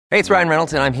Hey, it's Ryan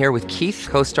Reynolds, and I'm here with Keith,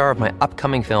 co-star of my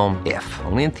upcoming film, If,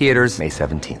 only in theaters May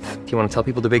 17th. Do you want to tell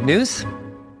people the big news?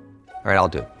 All right, I'll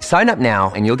do it. Sign up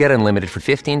now and you'll get unlimited for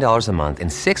 $15 a month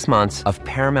and 6 months of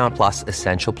Paramount Plus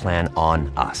Essential Plan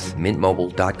on us.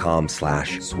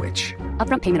 MintMobile.com/switch.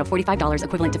 Upfront payment of $45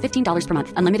 equivalent to $15 per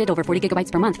month. Unlimited over 40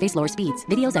 gigabytes per month. Face lower speeds.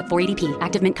 Videos at 480p.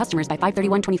 Active Mint customers by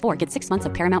 531.24 get 6 months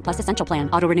of Paramount Plus Essential Plan.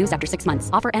 Auto renews after 6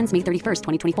 months. Offer ends May 31st,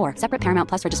 2024. Separate Paramount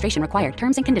Plus registration required.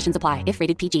 Terms and conditions apply if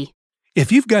rated PG. If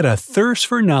you've got a thirst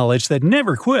for knowledge that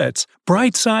never quits,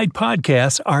 Brightside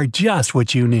Podcasts are just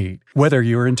what you need. Whether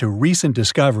you're into recent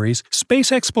discoveries, space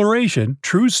exploration,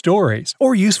 true stories,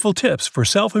 or useful tips for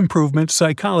self-improvement,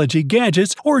 psychology,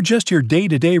 gadgets, or just your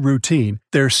day-to-day routine,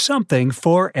 there's something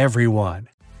for everyone.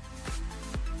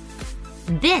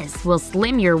 This will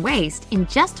slim your waist in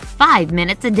just 5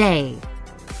 minutes a day.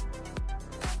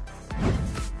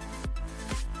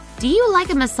 Do you like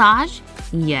a massage?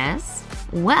 Yes?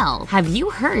 Well, have you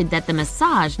heard that the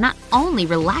massage not only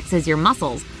relaxes your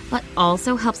muscles, but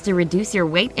also helps to reduce your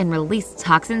weight and release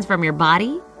toxins from your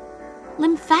body?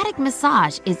 Lymphatic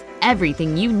massage is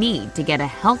everything you need to get a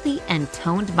healthy and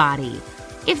toned body.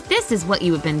 If this is what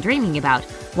you have been dreaming about,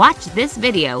 watch this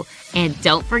video and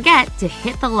don't forget to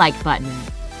hit the like button.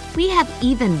 We have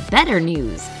even better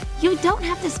news. You don't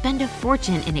have to spend a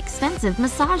fortune in expensive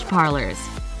massage parlors.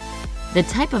 The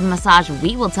type of massage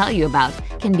we will tell you about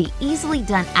can be easily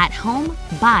done at home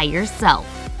by yourself.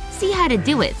 See how to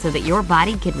do it so that your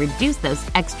body can reduce those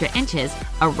extra inches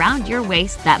around your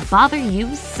waist that bother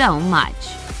you so much.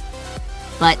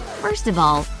 But first of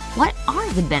all, what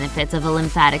are the benefits of a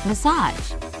lymphatic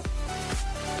massage?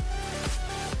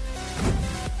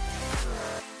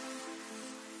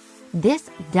 This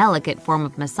delicate form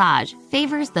of massage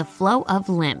favors the flow of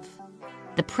lymph.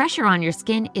 The pressure on your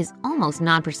skin is almost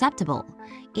non-perceptible.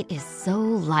 It is so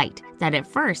light that at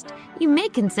first you may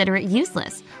consider it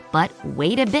useless, but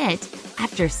wait a bit.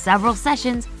 After several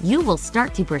sessions, you will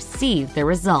start to perceive the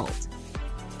result.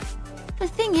 The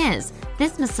thing is,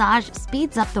 this massage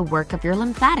speeds up the work of your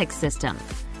lymphatic system.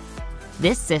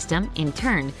 This system, in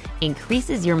turn,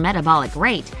 increases your metabolic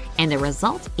rate, and the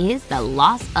result is the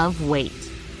loss of weight.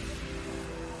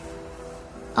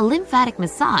 A lymphatic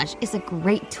massage is a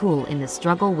great tool in the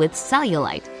struggle with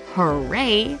cellulite.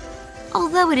 Hooray!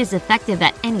 Although it is effective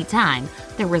at any time,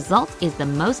 the result is the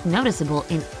most noticeable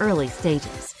in early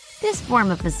stages. This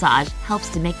form of massage helps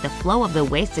to make the flow of the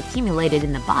waste accumulated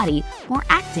in the body more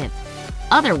active.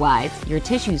 Otherwise, your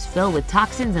tissues fill with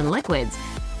toxins and liquids.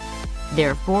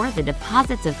 Therefore, the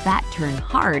deposits of fat turn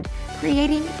hard,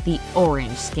 creating the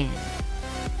orange skin.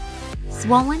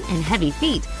 Swollen and heavy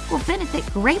feet will benefit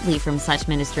greatly from such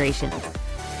ministrations.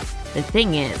 The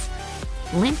thing is,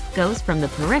 lymph goes from the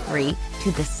periphery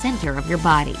to the center of your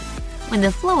body. When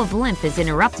the flow of lymph is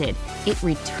interrupted, it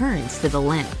returns to the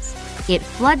limbs. It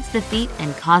floods the feet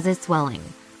and causes swelling.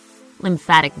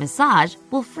 Lymphatic massage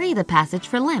will free the passage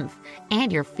for lymph,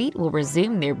 and your feet will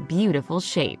resume their beautiful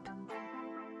shape.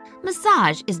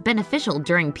 Massage is beneficial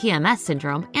during PMS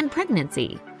syndrome and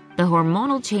pregnancy. The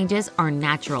hormonal changes are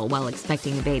natural while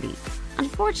expecting a baby.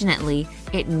 Unfortunately,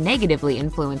 it negatively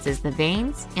influences the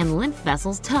veins and lymph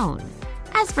vessels' tone.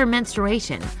 As for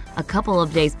menstruation, a couple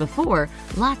of days before,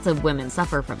 lots of women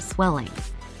suffer from swelling.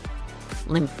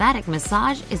 Lymphatic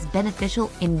massage is beneficial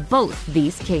in both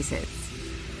these cases.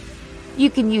 You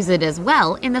can use it as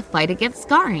well in the fight against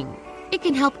scarring. It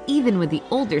can help even with the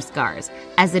older scars,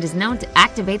 as it is known to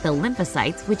activate the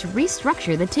lymphocytes which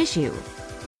restructure the tissue.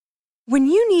 When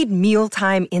you need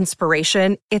mealtime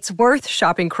inspiration, it's worth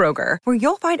shopping Kroger, where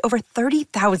you'll find over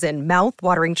 30,000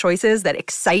 mouth-watering choices that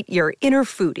excite your inner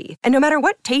foodie. And no matter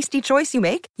what tasty choice you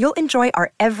make, you'll enjoy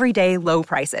our everyday low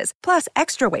prices, plus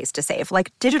extra ways to save,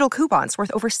 like digital coupons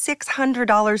worth over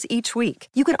 $600 each week.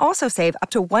 You can also save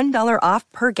up to $1 off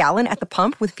per gallon at the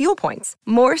pump with fuel points.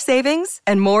 More savings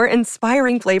and more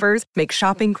inspiring flavors make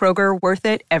shopping Kroger worth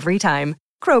it every time.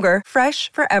 Kroger,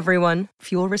 fresh for everyone.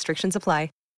 Fuel restrictions apply.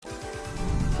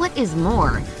 What is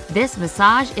more, this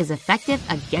massage is effective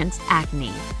against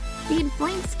acne. The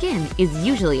inflamed skin is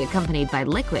usually accompanied by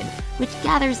liquid, which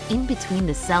gathers in between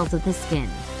the cells of the skin.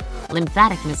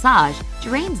 Lymphatic massage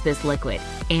drains this liquid,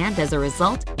 and as a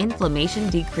result,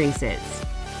 inflammation decreases.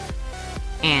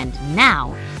 And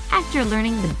now, after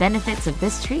learning the benefits of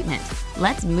this treatment,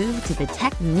 let's move to the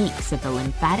techniques of the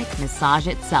lymphatic massage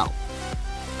itself.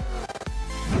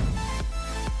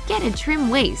 Get a trim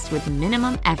waist with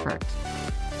minimum effort.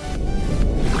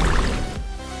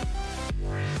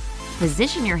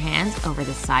 Position your hands over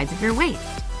the sides of your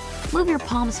waist. Move your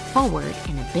palms forward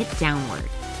and a bit downward.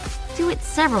 Do it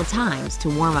several times to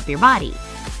warm up your body.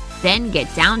 Then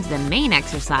get down to the main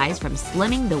exercise from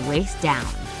slimming the waist down.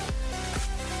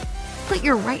 Put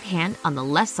your right hand on the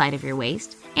left side of your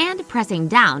waist and pressing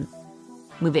down,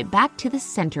 move it back to the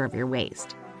center of your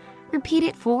waist. Repeat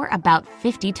it for about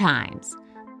 50 times.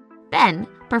 Then,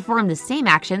 perform the same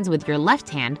actions with your left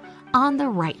hand on the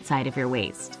right side of your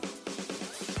waist.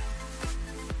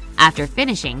 After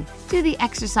finishing, do the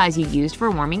exercise you used for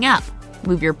warming up.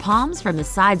 Move your palms from the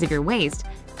sides of your waist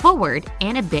forward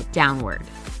and a bit downward.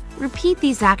 Repeat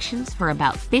these actions for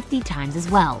about 50 times as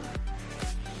well.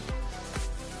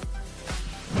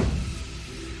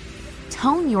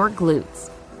 Tone your glutes.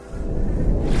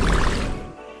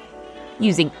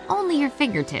 Using only your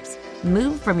fingertips,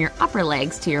 move from your upper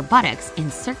legs to your buttocks in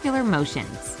circular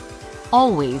motions.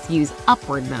 Always use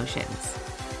upward motions.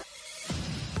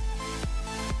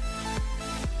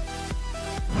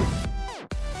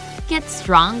 Get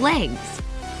strong legs.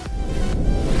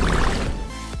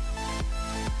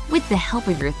 With the help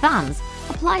of your thumbs,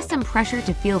 apply some pressure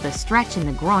to feel the stretch in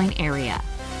the groin area.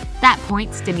 That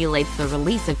point stimulates the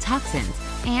release of toxins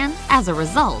and, as a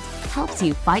result, helps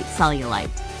you fight cellulite.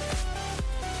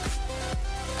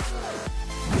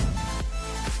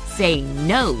 Say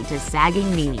no to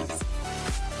sagging knees.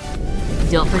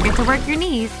 Don't forget to work your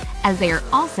knees, as they are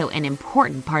also an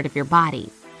important part of your body.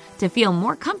 To feel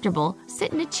more comfortable,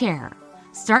 sit in a chair.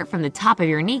 Start from the top of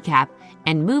your kneecap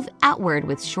and move outward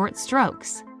with short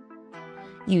strokes.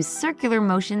 Use circular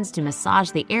motions to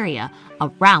massage the area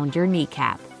around your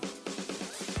kneecap.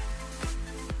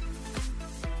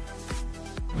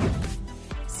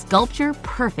 Sculpture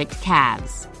perfect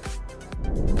calves.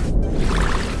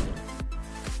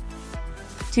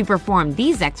 To perform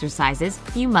these exercises,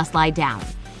 you must lie down.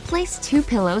 Place 2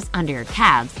 pillows under your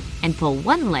calves and pull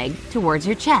one leg towards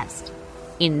your chest.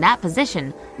 In that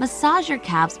position, massage your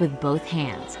calves with both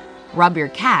hands. Rub your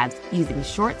calves using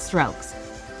short strokes.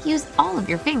 Use all of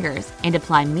your fingers and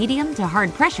apply medium to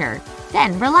hard pressure,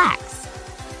 then relax.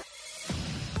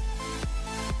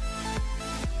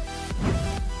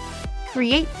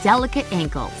 Create delicate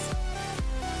ankles.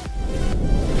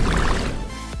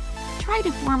 Try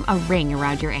to form a ring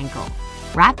around your ankle.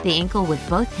 Wrap the ankle with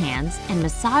both hands and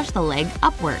massage the leg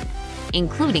upward,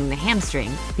 including the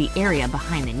hamstring, the area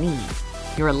behind the knee.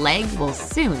 Your leg will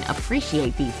soon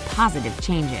appreciate these positive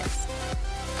changes.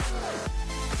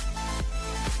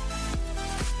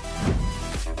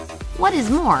 What is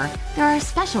more, there are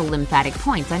special lymphatic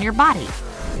points on your body.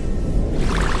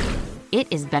 It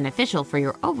is beneficial for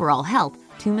your overall health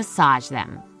to massage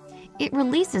them. It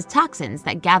releases toxins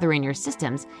that gather in your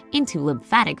systems into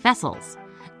lymphatic vessels.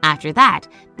 After that,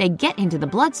 they get into the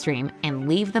bloodstream and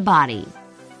leave the body.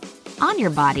 On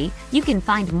your body, you can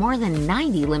find more than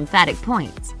 90 lymphatic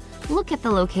points. Look at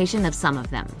the location of some of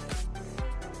them.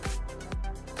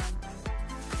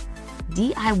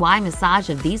 DIY massage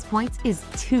of these points is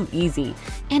too easy,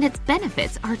 and its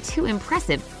benefits are too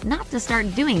impressive not to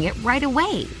start doing it right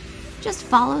away. Just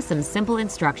follow some simple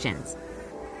instructions.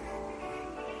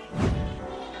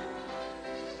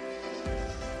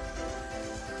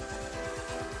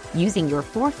 Using your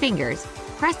 4 fingers,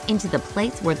 press into the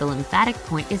place where the lymphatic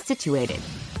point is situated.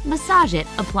 Massage it,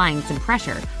 applying some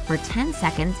pressure for 10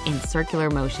 seconds in circular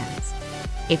motions.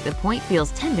 If the point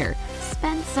feels tender,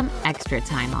 spend some extra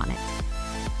time on it.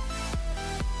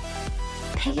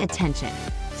 Pay attention.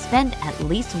 Spend at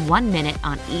least 1 minute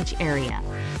on each area.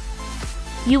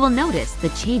 You will notice the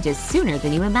changes sooner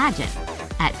than you imagine.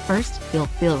 At first, you'll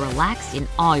feel relaxed in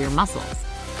all your muscles.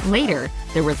 Later,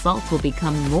 the results will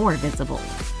become more visible.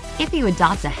 If you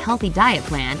adopt a healthy diet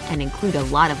plan and include a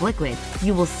lot of liquid,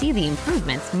 you will see the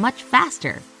improvements much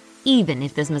faster. Even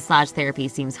if this massage therapy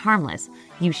seems harmless,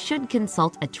 you should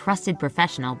consult a trusted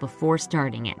professional before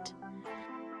starting it.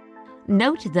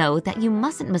 Note, though, that you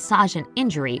mustn't massage an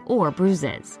injury or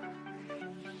bruises.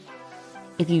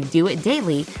 If you do it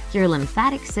daily, your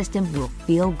lymphatic system will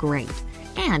feel great.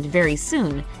 And very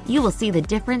soon, you will see the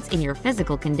difference in your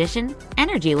physical condition,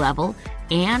 energy level,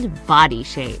 and body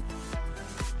shape.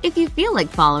 If you feel like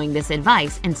following this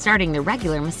advice and starting the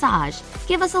regular massage,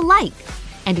 give us a like,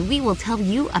 and we will tell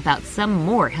you about some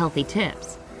more healthy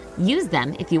tips. Use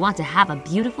them if you want to have a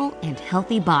beautiful and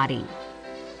healthy body.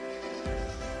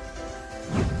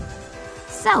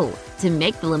 So, to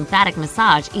make the lymphatic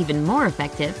massage even more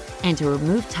effective and to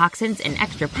remove toxins and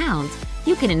extra pounds,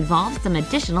 you can involve some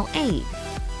additional aid.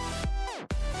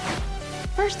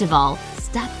 First of all,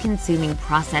 stop consuming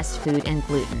processed food and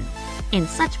gluten. In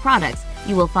such products,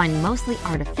 you will find mostly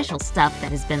artificial stuff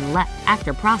that has been left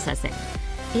after processing.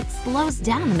 It slows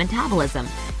down the metabolism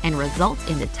and results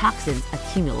in the toxins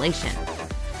accumulation.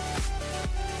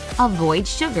 Avoid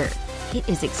sugar. it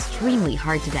is extremely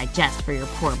hard to digest for your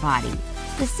poor body.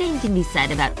 The same can be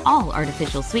said about all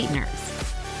artificial sweeteners.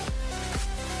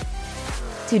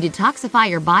 To detoxify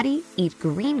your body, eat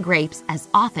green grapes as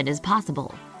often as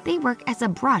possible. They work as a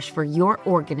brush for your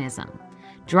organism.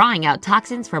 Drawing out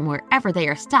toxins from wherever they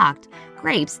are stocked,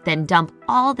 grapes then dump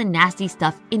all the nasty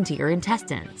stuff into your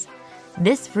intestines.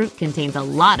 This fruit contains a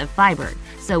lot of fiber,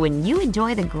 so when you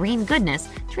enjoy the green goodness,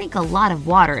 drink a lot of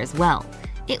water as well.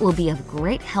 It will be of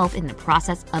great help in the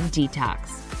process of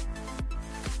detox.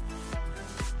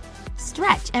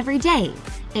 Stretch every day.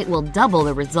 It will double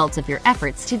the results of your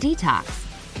efforts to detox.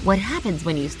 What happens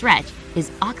when you stretch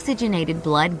is oxygenated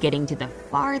blood getting to the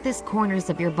farthest corners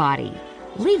of your body.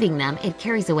 Leaving them, it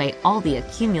carries away all the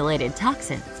accumulated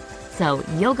toxins. So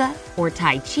yoga or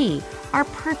Tai Chi are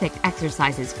perfect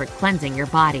exercises for cleansing your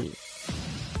body.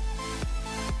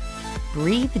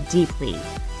 Breathe deeply.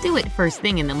 Do it first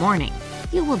thing in the morning.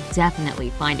 You will definitely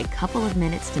find a couple of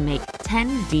minutes to make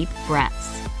 10 deep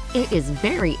breaths. It is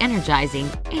very energizing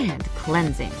and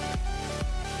cleansing.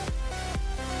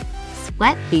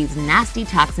 Sweat these nasty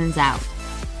toxins out.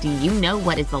 Do you know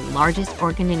what is the largest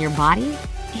organ in your body?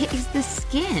 It is the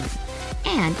skin.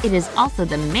 And it is also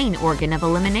the main organ of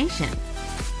elimination.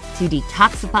 To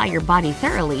detoxify your body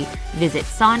thoroughly, visit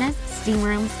saunas, steam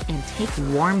rooms, and take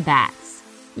warm baths.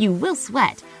 You will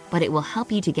sweat, but it will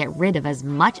help you to get rid of as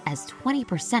much as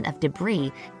 20% of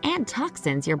debris and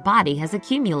toxins your body has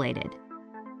accumulated.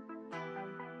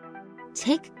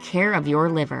 Take care of your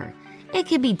liver. It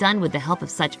can be done with the help of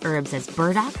such herbs as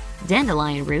burdock,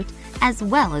 dandelion root, as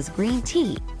well as green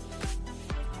tea.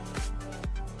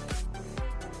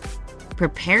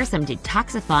 Prepare some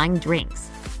detoxifying drinks.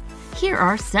 Here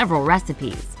are several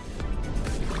recipes.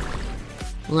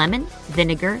 Lemon,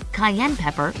 vinegar, cayenne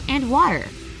pepper, and water.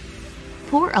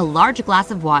 Pour a large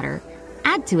glass of water,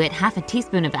 add to it half a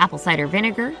teaspoon of apple cider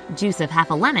vinegar, juice of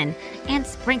half a lemon, and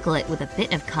sprinkle it with a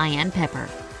bit of cayenne pepper.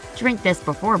 Drink this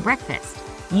before breakfast.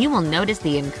 You will notice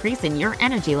the increase in your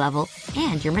energy level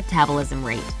and your metabolism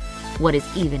rate. What is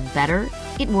even better,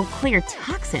 it will clear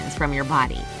toxins from your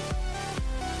body.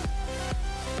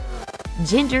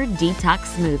 Ginger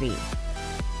Detox Smoothie.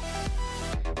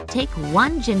 Take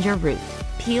 1 ginger root,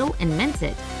 peel and mince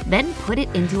it, then put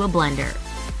it into a blender.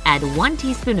 Add 1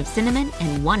 teaspoon of cinnamon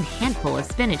and 1 handful of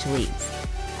spinach leaves.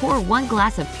 Pour 1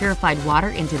 glass of purified water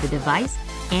into the device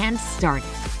and start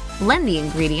it. Blend the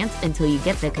ingredients until you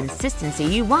get the consistency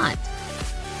you want.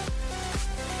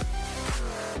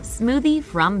 Smoothie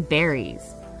from berries.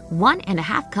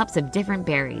 1½ cups of different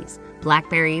berries,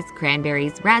 blackberries,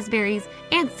 cranberries, raspberries,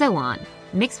 and so on.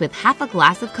 Mix with half a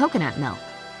glass of coconut milk.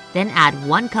 Then add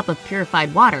 1 cup of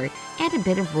purified water and a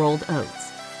bit of rolled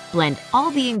oats. Blend all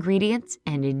the ingredients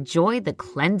and enjoy the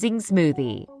cleansing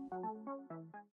smoothie.